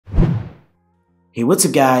Hey, what's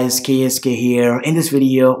up guys, KSK here. In this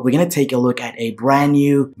video, we're gonna take a look at a brand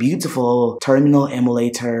new, beautiful terminal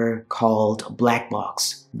emulator called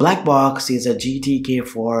BlackBox. BlackBox is a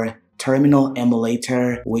GTK4 terminal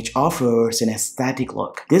emulator which offers an aesthetic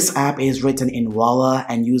look. This app is written in VALA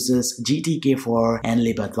and uses GTK4 and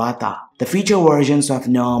Libadwaita. The future versions of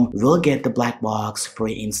GNOME will get the BlackBox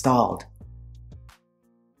pre-installed.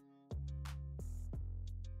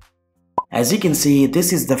 As you can see,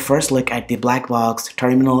 this is the first look at the BlackBox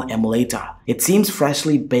Terminal Emulator. It seems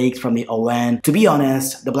freshly baked from the oven. To be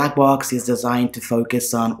honest, the BlackBox is designed to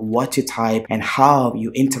focus on what you type and how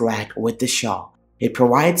you interact with the shell. It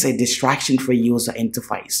provides a distraction-free user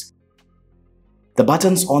interface. The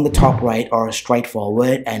buttons on the top right are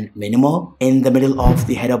straightforward and minimal. In the middle of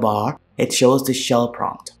the header bar, it shows the shell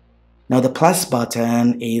prompt. Now the plus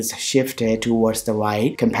button is shifted towards the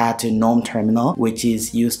right compared to GNOME Terminal, which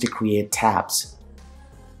is used to create tabs.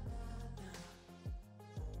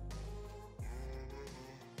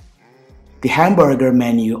 The hamburger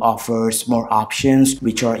menu offers more options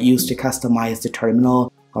which are used to customize the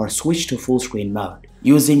terminal or switch to full screen mode.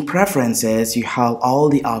 Using preferences, you have all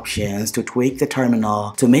the options to tweak the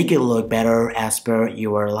terminal to make it look better as per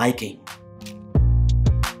your liking.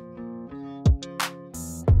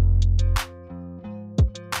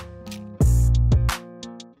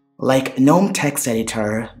 Like GNOME text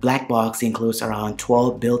editor, BlackBox includes around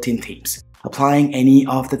 12 built-in themes. Applying any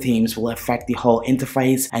of the themes will affect the whole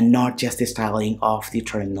interface and not just the styling of the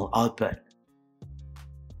terminal output.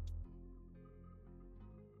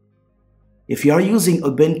 If you are using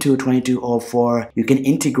Ubuntu 22.04, you can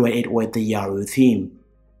integrate it with the Yaru theme.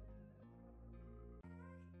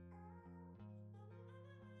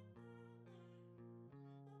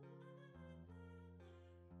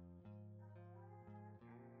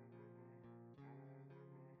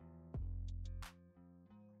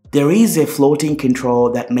 There is a floating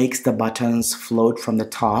control that makes the buttons float from the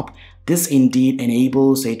top. This indeed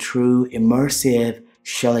enables a true immersive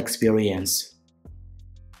shell experience.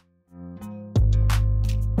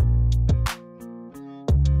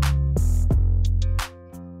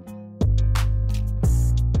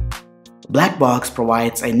 BlackBox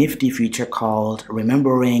provides a nifty feature called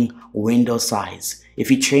remembering window size.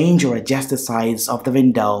 If you change or adjust the size of the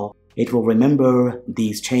window, it will remember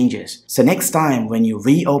these changes. So next time when you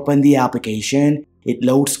reopen the application, it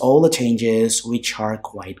loads all the changes, which are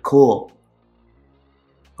quite cool.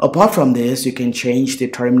 Apart from this, you can change the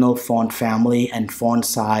terminal font family and font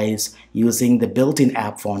size using the built-in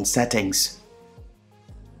app font settings.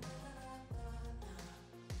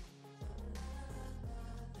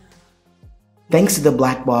 Thanks to the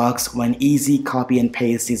BlackBox, when easy copy and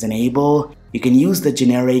paste is enabled, you can use the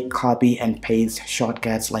generic copy and paste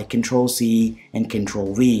shortcuts like Ctrl-C and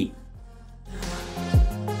Ctrl-V.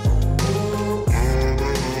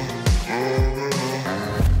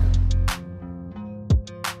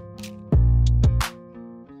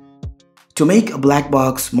 To make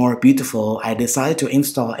BlackBox more beautiful, I decided to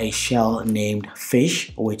install a shell named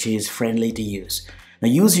Fish, which is friendly to use. Now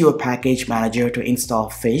use your package manager to install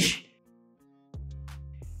Fish.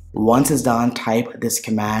 Once it's done, type this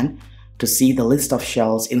command to see the list of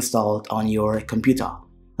shells installed on your computer.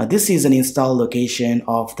 Now this is an install location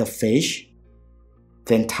of the Fish.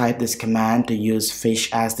 Then type this command to use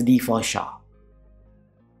Fish as the default shell.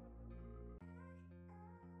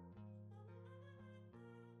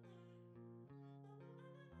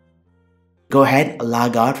 Go ahead,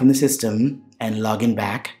 log out from the system and log in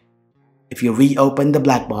back. If you reopen the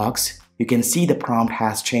BlackBox, you can see the prompt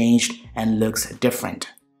has changed and looks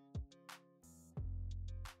different.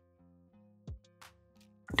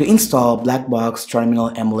 To install BlackBox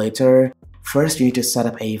Terminal Emulator, first you need to set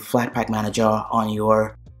up a Flatpak manager on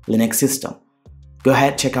your Linux system. Go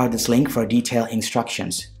ahead, check out this link for detailed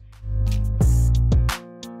instructions.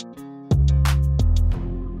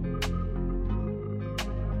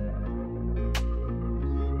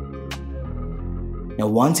 Now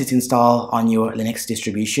once it's installed on your Linux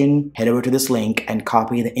distribution, head over to this link and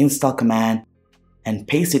copy the install command and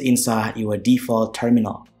paste it inside your default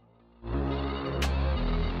terminal.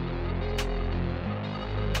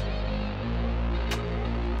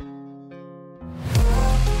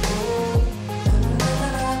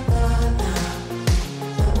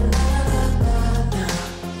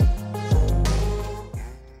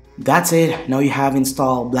 That's it. Now you have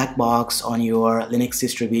installed BlackBox on your Linux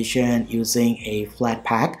distribution using a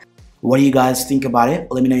Flatpak. What do you guys think about it?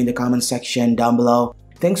 Let me know in the comment section down below.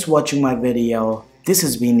 Thanks for watching my video. This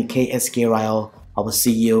has been KSK Ryle. I will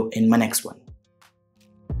see you in my next one.